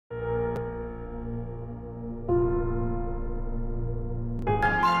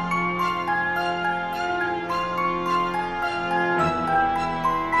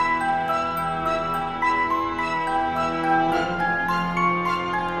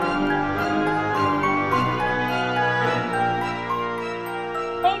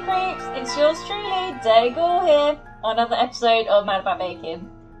yours truly, Day Gore here, on another episode of Mad About Baking.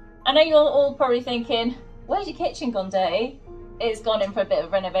 I know you're all probably thinking, where's your kitchen gone, Day? It's gone in for a bit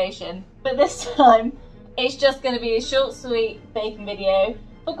of renovation, but this time it's just going to be a short, sweet baking video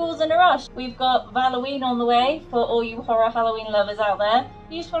for Ghouls in a Rush. We've got Halloween on the way for all you horror Halloween lovers out there.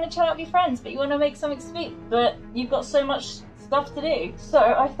 You just want to chat with your friends, but you want to make something sweet, but you've got so much stuff to do. So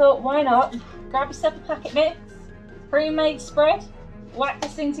I thought, why not grab yourself a packet mix, pre-made spread, whack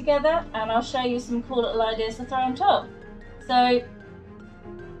this thing together, and I'll show you some cool little ideas to throw on top. So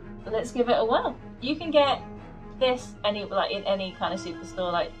let's give it a whirl. You can get this in any kind of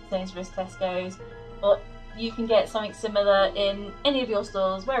superstore like Sainsbury's, Tesco's, or you can get something similar in any of your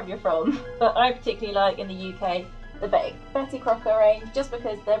stores wherever you're from. But I particularly like in the UK the Betty Crocker range, just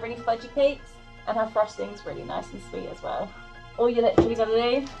because they're really fudgy cakes and her frosting's really nice and sweet as well. All you literally gotta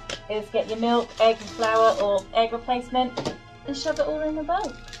do is get your milk, egg and flour or egg replacement and shove it all in a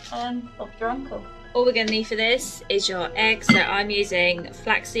bowl and off your uncle. All we're gonna need for this is your egg. So I'm using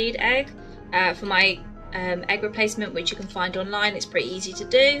flaxseed egg for my egg replacement, which you can find online. It's pretty easy to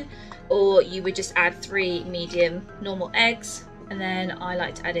do, or you would just add 3 medium normal eggs, and then I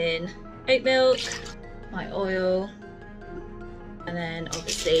like to add in oat milk, my oil, and then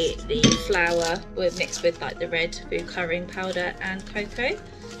obviously the flour mixed with like the red food colouring powder and cocoa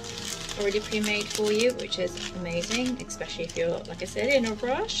already pre-made for you, which is amazing, especially if you're, like I said, in a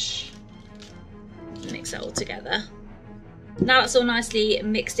rush. Mix it all together. Now it's all nicely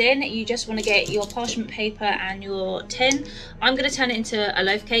mixed in, you just want to get your parchment paper and your tin. I'm going to turn it into a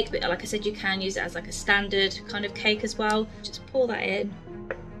loaf cake, but like I said, you can use it as like a standard kind of cake as well. Just pour that in.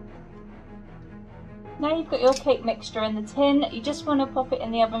 Now you've got your cake mixture in the tin, you just want to pop it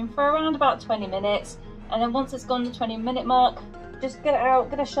in the oven for around about 20 minutes. And then once it's gone the 20-minute mark, just get it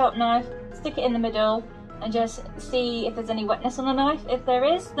out, get a sharp knife, stick it in the middle, and just see if there's any wetness on the knife. If there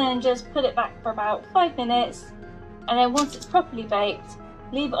is, then just put it back for about 5 minutes. And then once it's properly baked,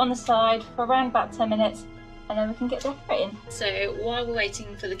 leave it on the side for around about 10 minutes, and then we can get decorating. So while we're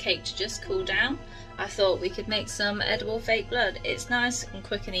waiting for the cake to just cool down, I thought we could make some edible fake blood. It's nice and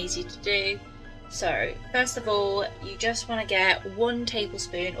quick and easy to do. So first of all, you just want to get 1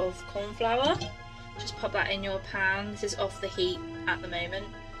 tablespoon of corn flour. Just pop that in your pan. This is off the heat at the moment.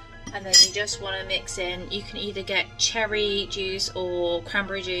 And then you just want to mix in, you can either get cherry juice or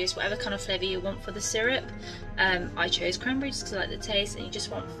cranberry juice, whatever kind of flavour you want for the syrup. I chose cranberry just because I like the taste, and you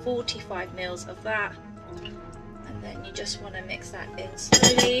just want 45 ml of that. And then you just want to mix that in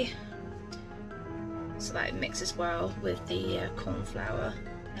slowly so that it mixes well with the corn flour.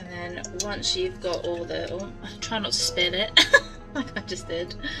 And then once you've got all the, oh, try not to spill it like I just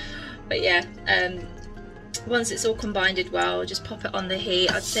did. But yeah, once it's all combined well, just pop it on the heat.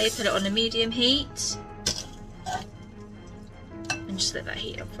 I'd say put it on a medium heat and just let that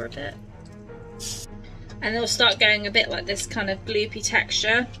heat up for a bit. And it'll start going a bit like this kind of gloopy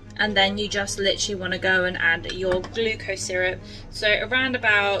texture, and then you just literally want to go and add your glucose syrup. So around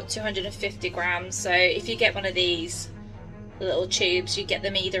about 250 grams. So if you get one of these little tubes, you get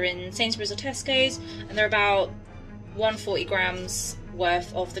them either in Sainsbury's or Tesco's, and they're about 140 grams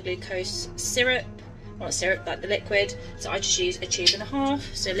worth of the glucose syrup. Not syrup, like the liquid. So I just use a tube and a half.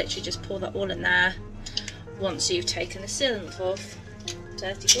 So literally just pour that all in there once you've taken the sealant off.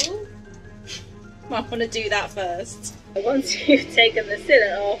 Dirty ball. Might want to do that first. Once you've taken the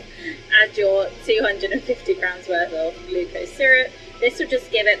sealant off, add your 250 grams worth of glucose syrup. This will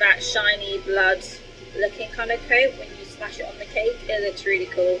just give it that shiny blood looking kind of coat when you splash it on the cake. It looks really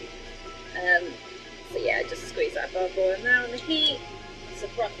cool. So yeah, just squeeze that bubble in there on the heat. So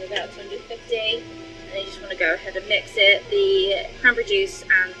roughly about 250. And then you just want to go ahead and mix it. The cranberry juice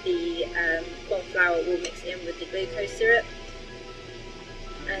and the corn flour will mix in with the glucose syrup.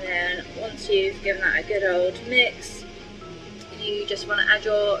 And then once you've given that a good old mix, you just want to add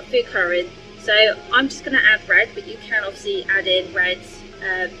your food colouring. So I'm just going to add red, but you can obviously add in red,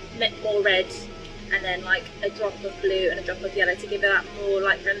 more red, and then like a drop of blue and a drop of yellow to give it that more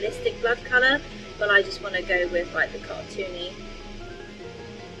like realistic blood colour. But I just want to go with like the cartoony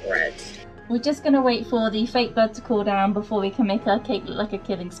red. We're just going to wait for the fake blood to cool down before we can make our cake look like a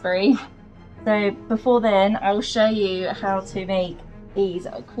killing spree. So before then, I will show you how to make these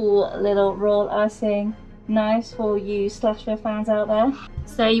cool little roll icing knives for you slasher fans out there.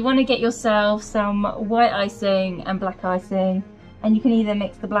 So you want to get yourself some white icing and black icing, and you can either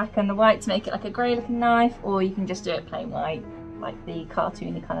mix the black and the white to make it like a grey looking knife, or you can just do it plain white like the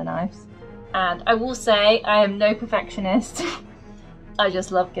cartoony kind of knives. And I will say I am no perfectionist. I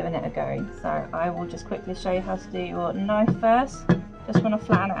just love giving it a go. So I will just quickly show you how to do your knife first. Just want to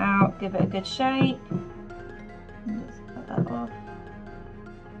flatten it out, give it a good shape. Just cut that off.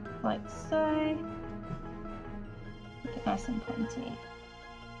 like so. Make it nice and pointy.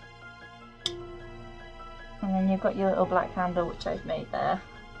 And then you've got your little black handle which I've made there.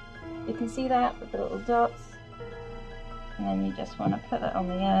 You can see that with the little dots. And then you just want to put that on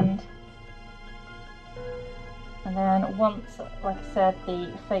the end. And then once, like I said,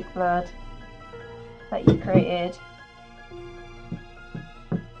 the fake blood that you created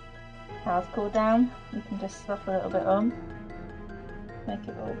has cooled down, you can just stuff a little bit on, make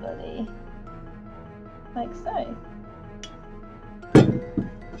it all bloody, like so.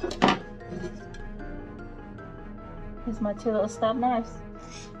 Here's my two little stab knives.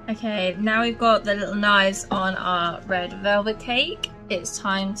 Okay, now we've got the little knives on our red velvet cake. It's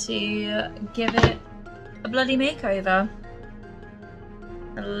time to give it a bloody makeover.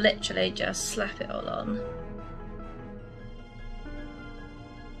 And literally just slap it all on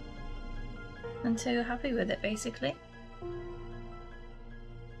until you're happy with it, basically.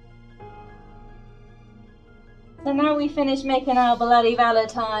 So now we finished making our bloody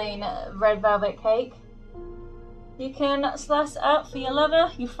Valentine red velvet cake. You can slice it up for your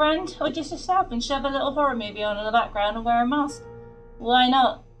lover, your friend, or just yourself and shove a little horror movie on in the background and wear a mask. Why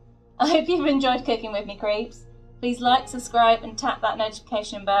not? I hope you've enjoyed cooking with me, creeps. Please like, subscribe and tap that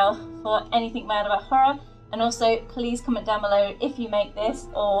notification bell for anything mad about horror. And also please comment down below if you make this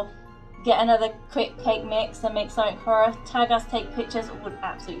or get another quick cake mix and make something horror. Tag us, take pictures, would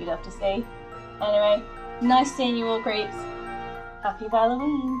absolutely love to see. Anyway, nice seeing you all, creeps. Happy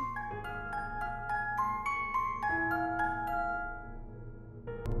Halloween.